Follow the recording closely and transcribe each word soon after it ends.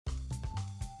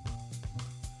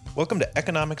Welcome to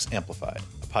Economics Amplified,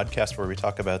 a podcast where we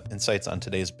talk about insights on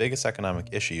today's biggest economic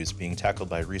issues being tackled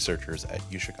by researchers at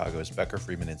UChicago's Becker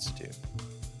Friedman Institute.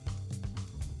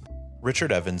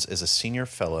 Richard Evans is a senior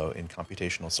fellow in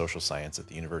computational social science at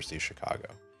the University of Chicago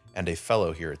and a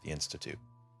fellow here at the Institute.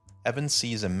 Evans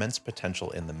sees immense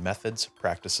potential in the methods,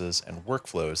 practices, and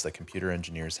workflows that computer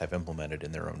engineers have implemented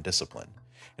in their own discipline,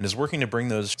 and is working to bring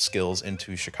those skills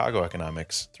into Chicago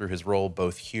economics through his role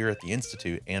both here at the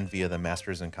Institute and via the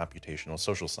Masters in Computational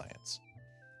Social Science.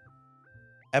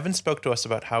 Evans spoke to us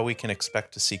about how we can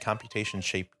expect to see computation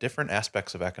shape different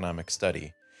aspects of economic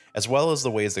study, as well as the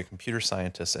ways that computer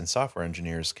scientists and software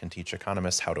engineers can teach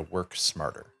economists how to work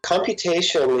smarter.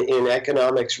 Computation in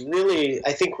economics really,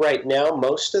 I think right now,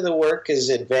 most of the work is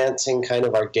advancing kind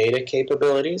of our data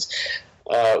capabilities,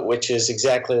 which is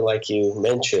exactly like you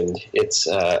mentioned. It's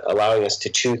allowing us to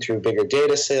chew through bigger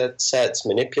data sets,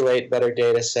 manipulate better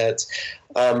data sets.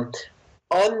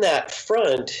 On that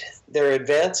front, there are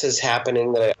advances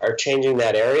happening that are changing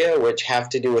that area, which have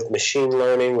to do with machine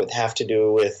learning, which have to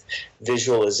do with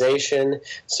visualization.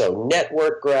 So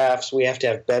network graphs, we have to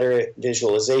have better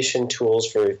visualization tools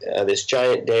for this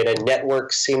giant data.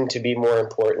 Networks seem to be more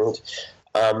important.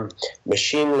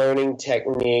 Machine learning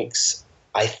techniques,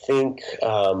 I think,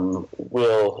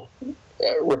 will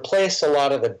replace a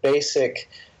lot of the basic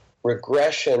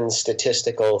regression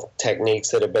statistical techniques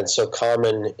that have been so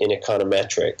common in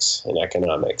econometrics and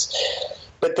economics.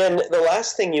 But then the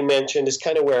last thing you mentioned is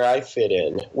kind of where I fit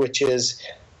in, which is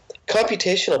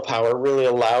computational power really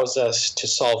allows us to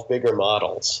solve bigger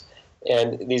models.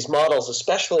 And these models,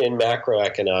 especially in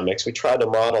macroeconomics, we try to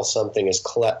model something as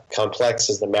complex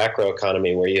as the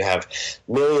macroeconomy, where you have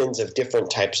millions of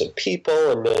different types of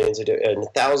people and and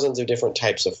thousands of different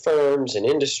types of firms and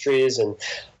industries and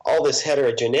all this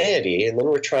heterogeneity. And then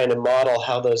we're trying to model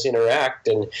how those interact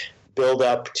and build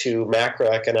up to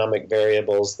macroeconomic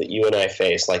variables that you and I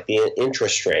face, like the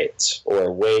interest rates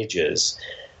or wages.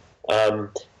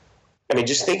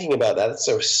 Just thinking about that,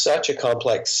 it's such a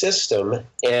complex system,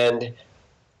 and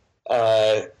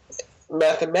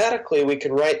mathematically we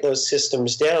can write those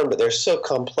systems down, but they're so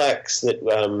complex that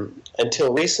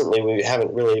until recently we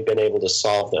haven't really been able to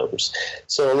solve them.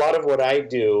 So a lot of what I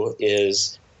do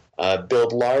is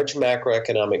build large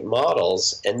macroeconomic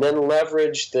models and then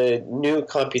leverage the new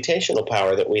computational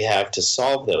power that we have to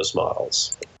solve those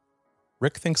models.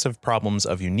 Rick thinks of problems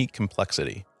of unique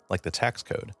complexity, like the tax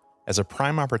code, as a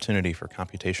prime opportunity for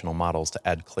computational models to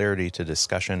add clarity to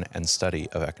discussion and study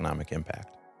of economic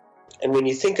impact. And when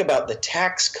you think about the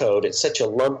tax code, it's such a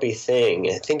lumpy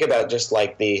thing. Think about just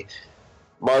like the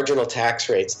marginal tax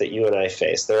rates that you and I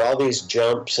face. There are all these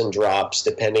jumps and drops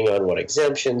depending on what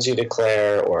exemptions you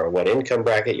declare or what income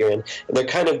bracket you're in. And they're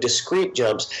kind of discrete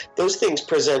jumps. Those things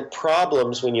present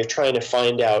problems when you're trying to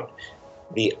find out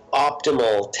the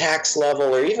optimal tax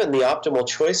level or even the optimal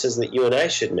choices that you and I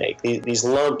should make. These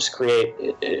lumps create,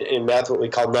 in math, what we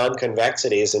call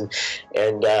non-convexities, and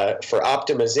for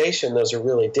optimization, those are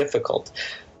really difficult.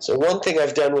 So one thing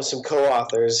I've done with some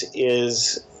co-authors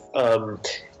is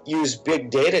use big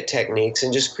data techniques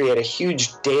and just create a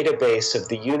huge database of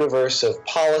the universe of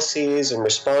policies and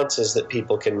responses that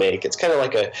people can make. It's kind of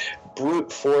like a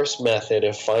brute force method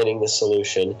of finding the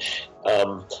solution.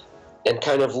 And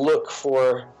kind of look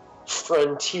for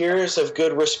frontiers of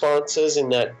good responses in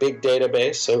that big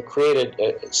database. So created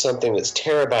something that's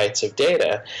terabytes of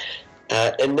data.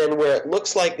 And then where it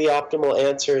looks like the optimal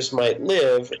answers might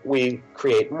live, we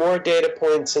create more data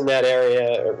points in that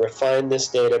area, or refine this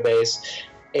database,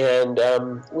 and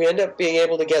we end up being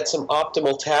able to get some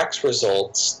optimal tax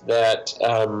results that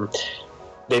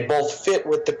they both fit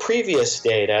with the previous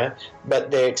data,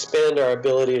 but they expand our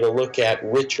ability to look at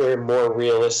richer, more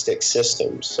realistic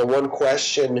systems. So one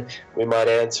question we might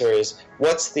answer is,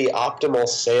 what's the optimal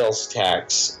sales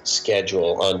tax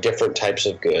schedule on different types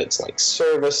of goods, like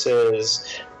services,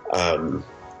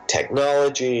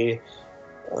 technology,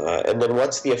 and then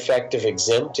what's the effect of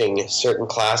exempting certain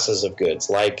classes of goods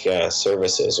like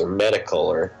services or medical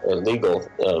or legal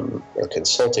or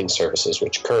consulting services,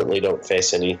 which currently don't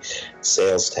face any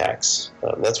sales tax?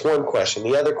 That's one question.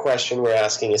 The other question we're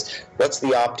asking is, what's the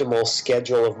optimal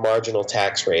schedule of marginal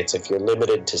tax rates if you're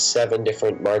limited to 7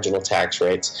 different marginal tax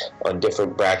rates on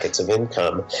different brackets of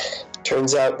income?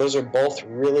 Turns out those are both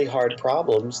really hard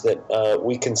problems that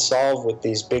we can solve with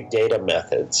these big data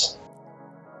methods.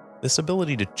 This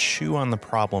ability to chew on the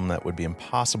problem that would be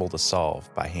impossible to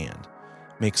solve by hand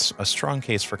makes a strong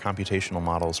case for computational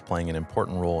models playing an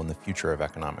important role in the future of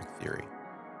economic theory.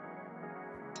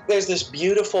 There's this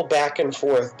beautiful back and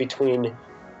forth between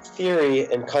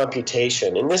theory and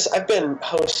computation. And this, I've been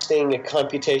hosting a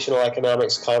computational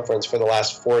economics conference for the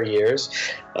last 4 years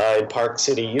in Park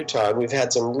City, Utah, and we've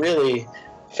had some really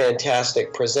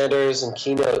fantastic presenters and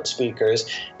keynote speakers.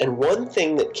 And one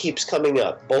thing that keeps coming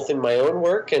up, both in my own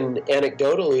work and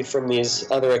anecdotally from these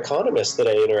other economists that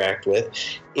I interact with,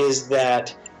 is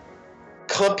that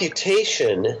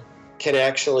computation can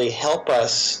actually help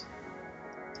us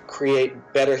create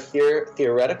better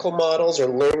theoretical models or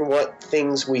learn what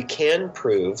things we can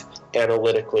prove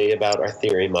analytically about our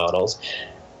theory models,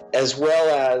 as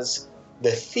well as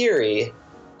the theory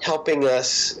helping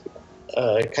us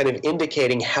kind of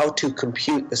indicating how to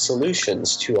compute the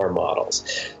solutions to our models.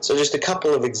 So just a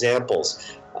couple of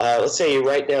examples. Let's say you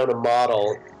write down a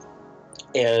model,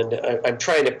 and I'm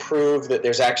trying to prove that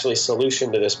there's actually a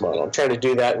solution to this model. I'm trying to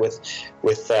do that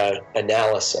with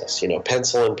analysis,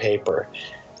 pencil and paper.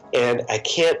 And I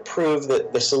can't prove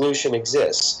that the solution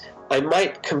exists. I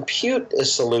might compute a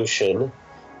solution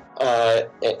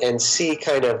and see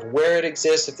kind of where it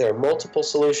exists, if there are multiple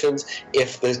solutions.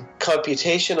 If the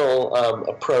computational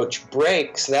approach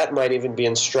breaks, that might even be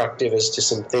instructive as to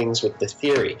some things with the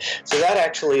theory. So that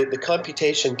actually, the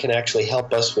computation can actually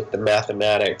help us with the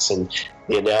mathematics and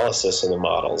the analysis of the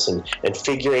models and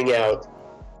figuring out,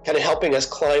 kind of helping us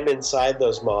climb inside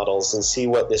those models and see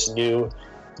what this new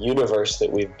universe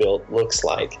that we've built looks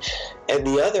like. And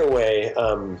the other way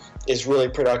is really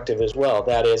productive as well.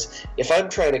 That is, if I'm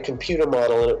trying to compute a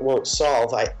model and it won't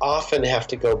solve, I often have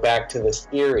to go back to the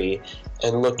theory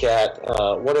and look at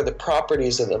what are the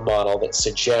properties of the model that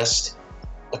suggest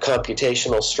a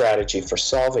computational strategy for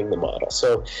solving the model.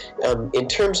 So in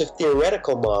terms of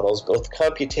theoretical models, both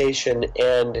computation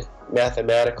and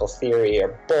mathematical theory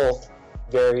are both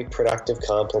very productive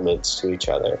complements to each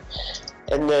other.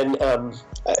 And then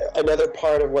another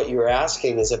part of what you were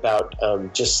asking is about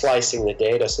just slicing the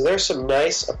data. So there's some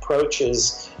nice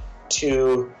approaches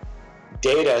to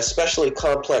data, especially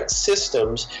complex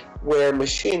systems, where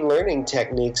machine learning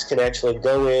techniques can actually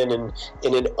go in and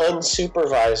in an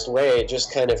unsupervised way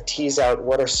just kind of tease out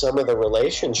what are some of the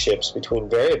relationships between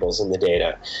variables in the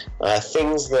data.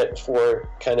 Things that for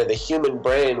kind of the human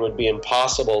brain would be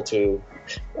impossible to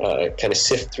kind of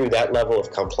sift through that level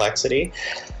of complexity.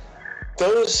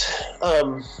 Those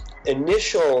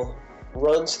initial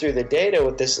runs through the data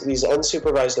with these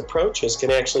unsupervised approaches can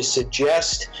actually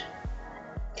suggest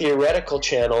theoretical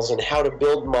channels and how to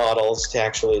build models to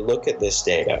actually look at this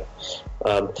data.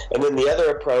 And then the other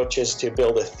approach is to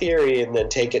build a theory and then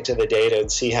take it to the data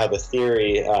and see how the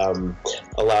theory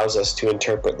allows us to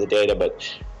interpret the data. But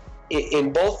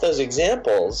in both those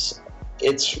examples,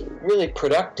 it's really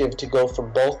productive to go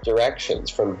from both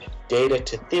directions, from data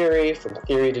to theory, from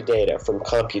theory to data, from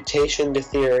computation to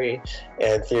theory,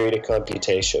 and theory to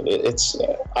computation.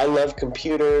 I love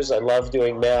computers, I love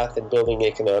doing math and building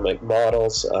economic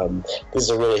models. This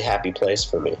is a really happy place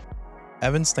for me.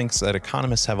 Evans thinks that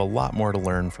economists have a lot more to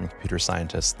learn from computer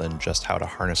scientists than just how to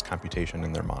harness computation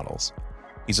in their models.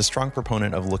 He's a strong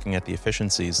proponent of looking at the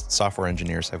efficiencies that software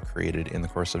engineers have created in the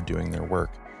course of doing their work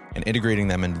and integrating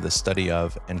them into the study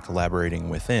of and collaborating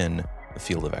within the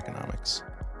field of economics.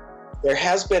 There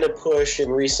has been a push in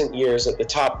recent years at the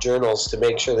top journals to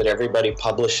make sure that everybody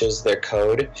publishes their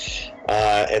code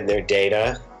and their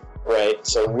data, right?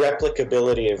 So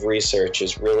replicability of research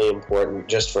is really important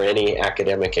just for any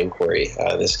academic inquiry.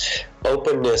 This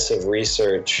openness of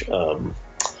research,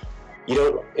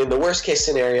 in the worst case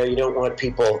scenario, you don't want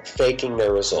people faking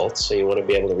their results, so you want to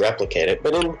be able to replicate it.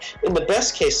 But in the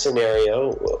best case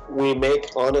scenario, we make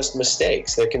honest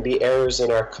mistakes. There can be errors in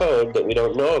our code that we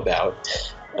don't know about.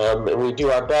 And we do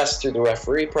our best through the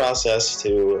referee process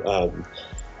to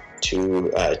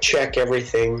check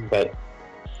everything.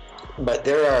 But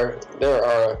there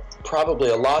are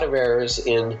probably a lot of errors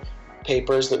in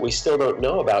papers that we still don't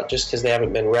know about just because they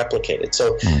haven't been replicated.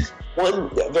 So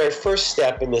the very first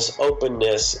step in this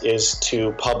openness is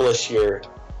to publish your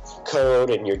code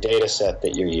and your data set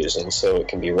that you're using so it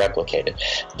can be replicated.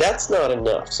 That's not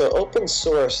enough. So open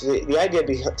source, the idea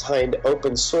behind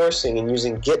open sourcing and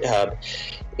using GitHub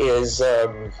is,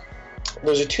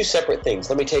 those are two separate things.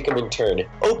 Let me take them in turn.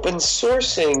 Open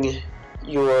sourcing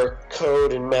your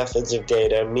code and methods of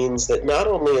data means that not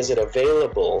only is it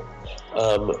available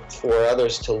for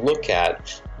others to look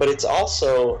at, but it's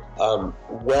also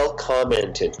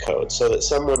well-commented code so that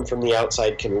someone from the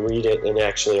outside can read it and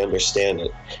actually understand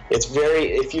it.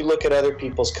 If you look at other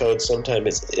people's code,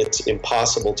 sometimes it's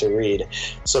impossible to read.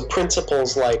 So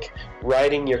principles like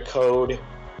writing your code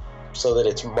so that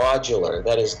it's modular,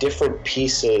 that is, different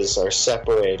pieces are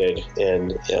separated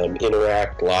and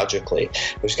interact logically.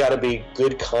 There's got to be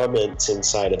good comments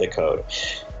inside of the code.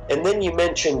 And then you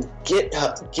mentioned Git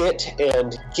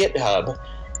and GitHub.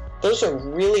 Those are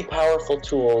really powerful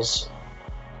tools,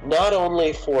 not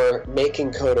only for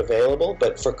making code available,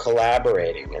 but for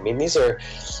collaborating. I mean, these are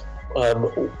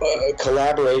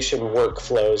collaboration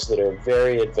workflows that are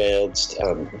very advanced.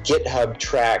 GitHub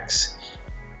tracks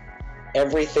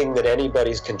everything that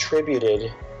anybody's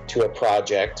contributed to a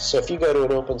project. So if you go to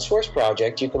an open source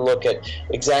project, you can look at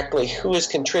exactly who has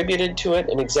contributed to it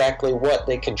and exactly what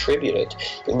they contributed.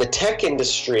 In the tech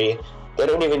industry, they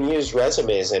don't even use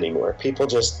resumes anymore. People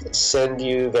just send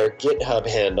you their GitHub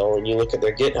handle, and you look at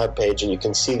their GitHub page and you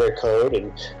can see their code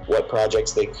and what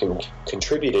projects they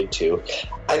contributed to.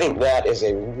 I think that is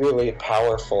a really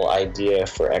powerful idea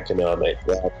for economic,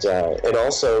 and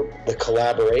also the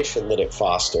collaboration that it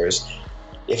fosters.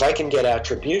 If I can get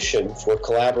attribution for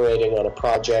collaborating on a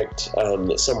project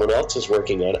that someone else is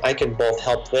working on, I can both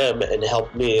help them and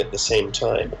help me at the same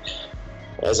time.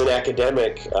 As an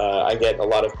academic, I get a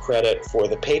lot of credit for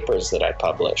the papers that I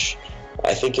publish.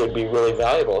 I think it would be really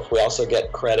valuable if we also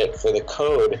get credit for the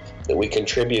code that we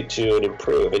contribute to and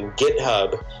improve. And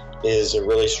GitHub is a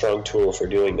really strong tool for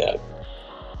doing that.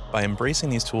 By embracing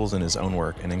these tools in his own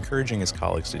work and encouraging his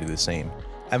colleagues to do the same,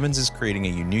 Evans is creating a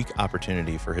unique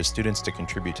opportunity for his students to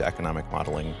contribute to economic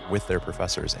modeling with their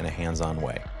professors in a hands-on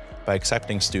way by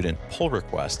accepting student pull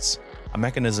requests, a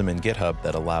mechanism in GitHub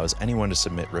that allows anyone to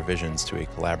submit revisions to a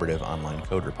collaborative online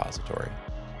code repository.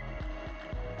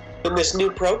 In this new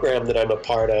program that I'm a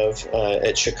part of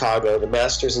at Chicago, the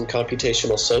Masters in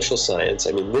Computational Social Science,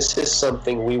 I mean, this is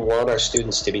something we want our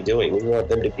students to be doing. We want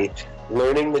them to be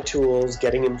learning the tools,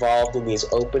 getting involved in these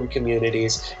open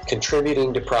communities,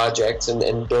 contributing to projects,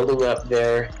 and building up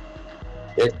their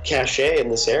cachet in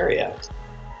this area.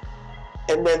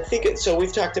 And then so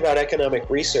we've talked about economic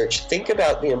research. Think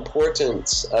about the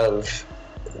importance of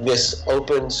this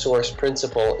open source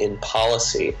principle in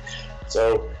policy.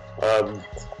 So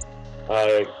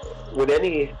when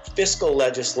any fiscal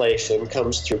legislation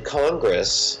comes through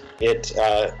Congress, it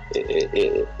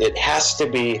has to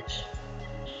be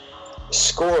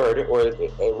scored, or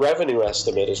a revenue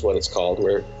estimate is what it's called,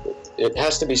 where it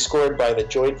has to be scored by the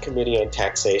Joint Committee on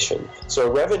Taxation. So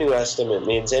a revenue estimate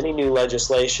means any new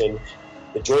legislation,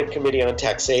 the Joint Committee on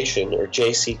Taxation, or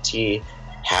JCT,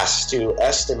 has to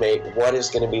estimate what is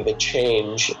going to be the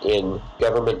change in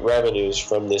government revenues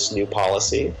from this new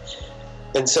policy.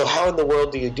 And so how in the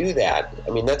world do you do that?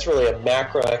 I mean, that's really a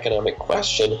macroeconomic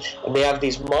question, and they have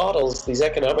these models, these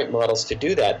economic models to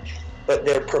do that, but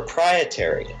they're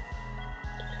proprietary.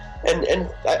 And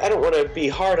I don't want to be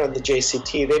hard on the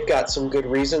JCT. They've got some good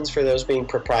reasons for those being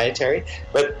proprietary,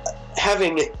 but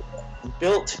having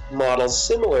built models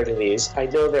similar to these, I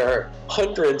know there are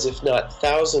hundreds, if not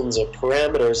thousands, of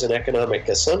parameters and economic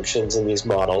assumptions in these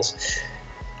models,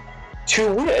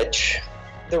 to which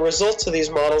the results of these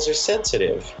models are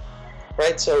sensitive,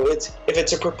 right? So if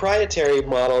it's a proprietary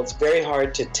model, it's very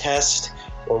hard to test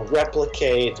or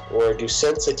replicate or do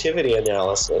sensitivity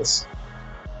analysis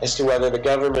as to whether the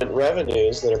government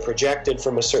revenues that are projected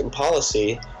from a certain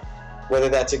policy, whether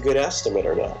that's a good estimate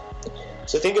or not.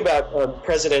 So think about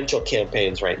presidential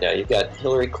campaigns right now. You've got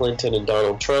Hillary Clinton and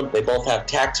Donald Trump. They both have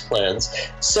tax plans.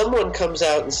 Someone comes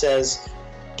out and says,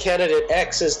 candidate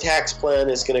X's tax plan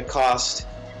is going to cost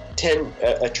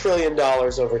 $1 trillion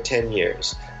over 10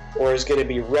 years, or is going to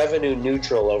be revenue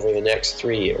neutral over the next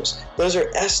 3 years. Those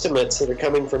are estimates that are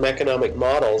coming from economic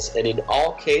models, and in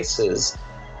all cases,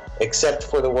 except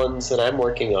for the ones that I'm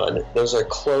working on, those are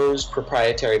closed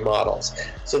proprietary models.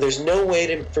 So there's no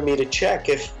way for me to check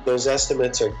if those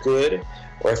estimates are good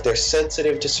or if they're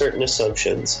sensitive to certain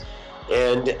assumptions.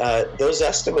 And those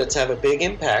estimates have a big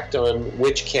impact on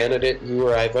which candidate you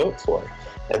or I vote for.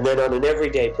 And then on an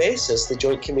everyday basis, the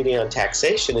Joint Committee on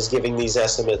Taxation is giving these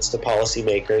estimates to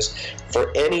policymakers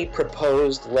for any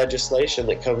proposed legislation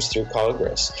that comes through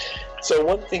Congress. So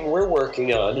one thing we're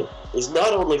working on is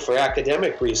not only for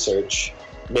academic research,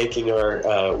 making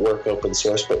our work open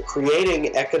source, but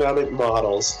creating economic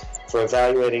models for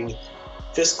evaluating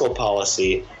fiscal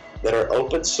policy that are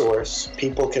open source.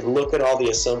 People can look at all the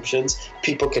assumptions.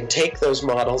 People can take those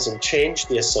models and change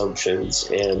the assumptions.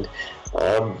 And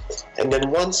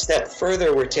then one step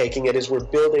further we're taking it is we're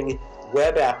building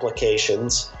web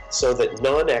applications so that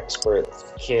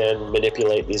non-experts can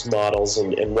manipulate these models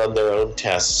and run their own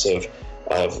tests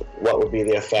of what would be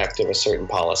the effect of a certain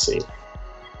policy.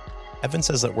 Evan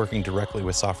says that working directly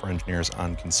with software engineers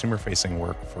on consumer-facing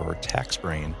work for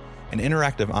TaxBrain, an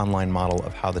interactive online model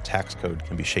of how the tax code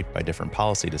can be shaped by different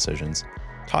policy decisions,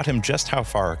 taught him just how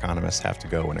far economists have to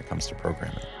go when it comes to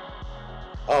programming.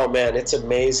 Oh man, it's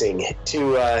amazing.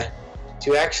 To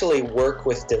to actually work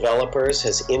with developers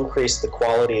has increased the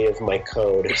quality of my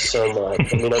code so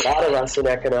much. I mean, a lot of us in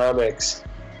economics,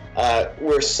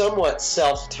 we're somewhat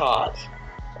self-taught.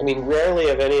 I mean, rarely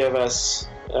have any of us,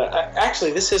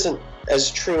 actually this isn't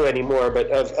as true anymore, but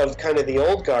of kind of the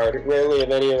old guard, rarely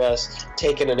have any of us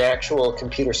taken an actual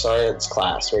computer science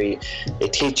class where they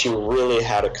teach you really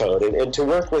how to code. And to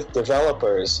work with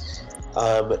developers,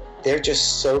 they're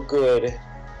just so good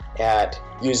at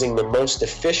using the most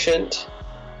efficient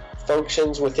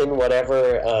functions within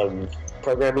whatever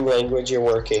programming language you're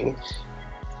working.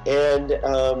 And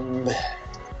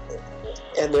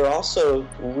they're also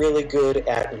really good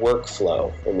at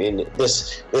workflow. I mean,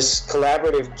 this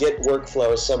collaborative Git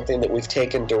workflow is something that we've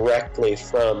taken directly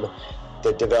from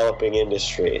the developing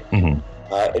industry.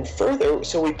 And further,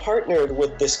 so we partnered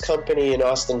with this company in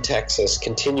Austin, Texas,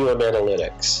 Continuum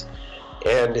Analytics.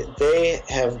 And they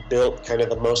have built kind of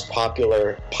the most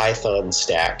popular Python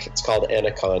stack. It's called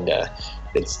Anaconda.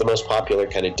 It's the most popular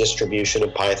kind of distribution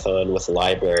of Python with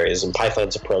libraries, and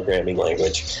Python's a programming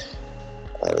language.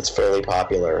 It's fairly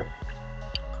popular.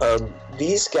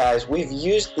 These guys, we've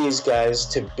used these guys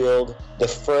to build the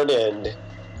front end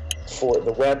for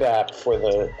the web app for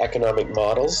the economic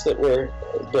models that we're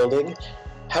building.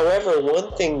 However,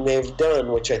 one thing they've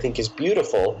done, which I think is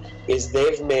beautiful, is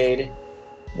they've made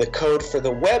the code for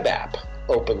the web app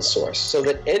open source so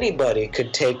that anybody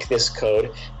could take this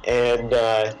code and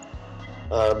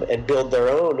build their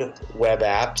own web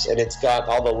apps, and it's got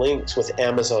all the links with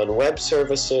Amazon Web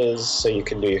Services, so you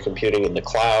can do your computing in the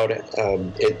cloud.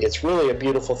 It's really a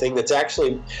beautiful thing that's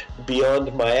actually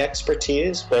beyond my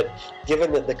expertise, but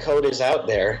given that the code is out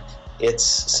there, it's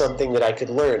something that I could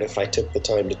learn if I took the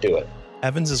time to do it.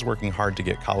 Evans is working hard to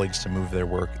get colleagues to move their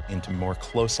work into more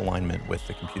close alignment with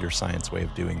the computer science way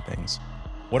of doing things.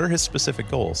 What are his specific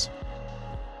goals?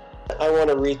 I want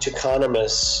to reach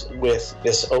economists with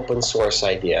this open source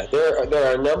idea. There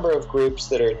are a number of groups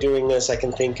that are doing this. I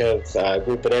can think of a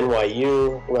group at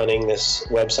NYU running this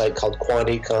website called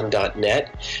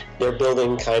quantecon.net. They're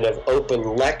building kind of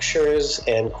open lectures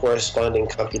and corresponding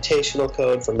computational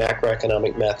code for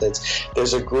macroeconomic methods.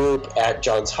 There's a group at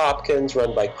Johns Hopkins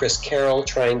run by Chris Carroll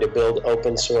trying to build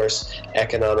open source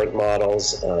economic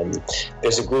models.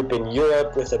 There's a group in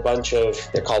Europe with a bunch of,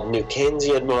 they're called New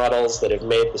Keynesian models that have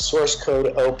made the source code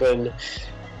open.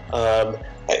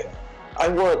 I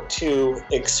want to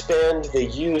expand the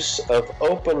use of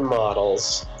open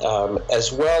models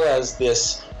as well as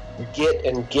this Git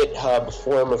and GitHub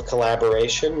form of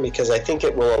collaboration, because I think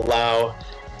it will allow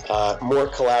more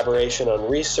collaboration on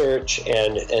research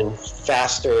and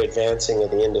faster advancing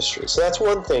of the industry. So that's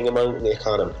one thing among the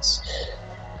economists.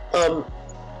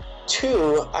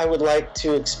 Two, I would like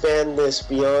to expand this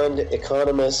beyond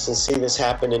economists and see this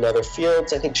happen in other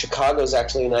fields. I think Chicago is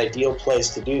actually an ideal place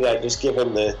to do that, just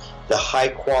given the high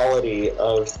quality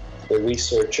of the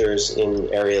researchers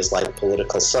in areas like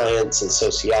political science and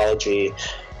sociology.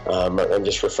 I'm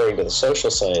just referring to the social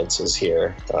sciences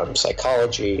here,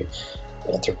 psychology,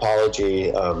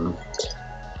 anthropology.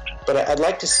 But I'd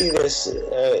like to see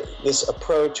this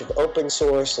approach of open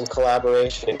source and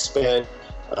collaboration expand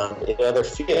in other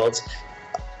fields.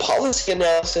 Policy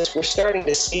analysis, we're starting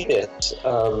to see this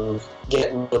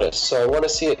get noticed. So I want to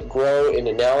see it grow in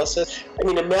analysis. I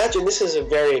mean, imagine, this is a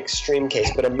very extreme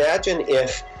case, but imagine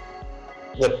if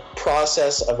the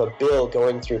process of a bill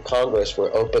going through Congress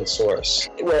were open source,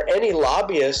 where any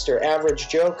lobbyist or average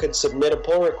Joe could submit a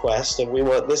pull request and we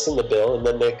want this in the bill, and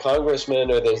then the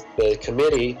congressman or the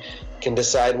committee can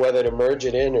decide whether to merge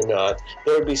it in or not.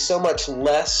 There would be so much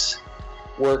less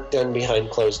work done behind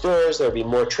closed doors. There would be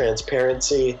more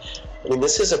transparency. I mean,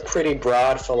 this is a pretty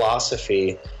broad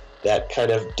philosophy that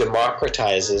kind of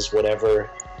democratizes whatever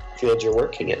field you're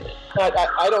working in.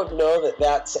 I don't know that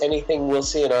that's anything we'll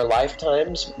see in our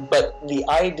lifetimes, but the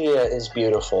idea is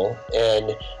beautiful,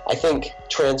 and I think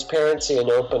transparency and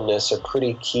openness are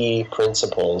pretty key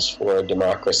principles for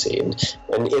democracy.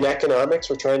 And in economics,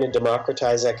 we're trying to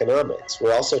democratize economics.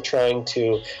 We're also trying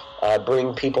to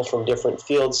bring people from different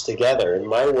fields together. In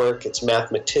my work, it's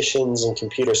mathematicians and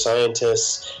computer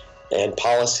scientists and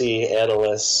policy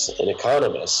analysts and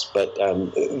economists, but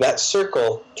that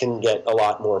circle can get a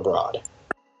lot more broad.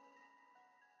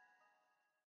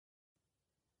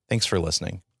 Thanks for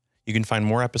listening. You can find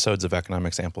more episodes of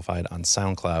Economics Amplified on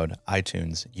SoundCloud,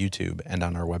 iTunes, YouTube, and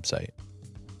on our website.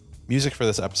 Music for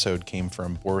this episode came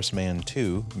from Boris Man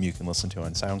 2, whom you can listen to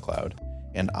on SoundCloud,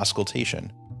 and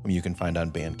Auscultation, whom you can find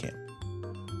on Bandcamp.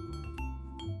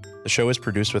 The show is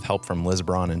produced with help from Liz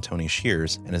Braun and Tony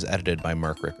Shears and is edited by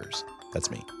Mark Rickers. That's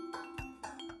me.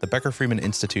 The Becker-Friedman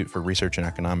Institute for Research in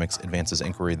Economics advances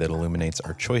inquiry that illuminates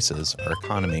our choices, our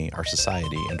economy, our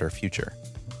society, and our future.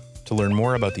 To learn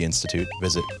more about the Institute,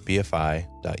 visit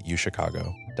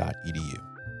bfi.uchicago.edu.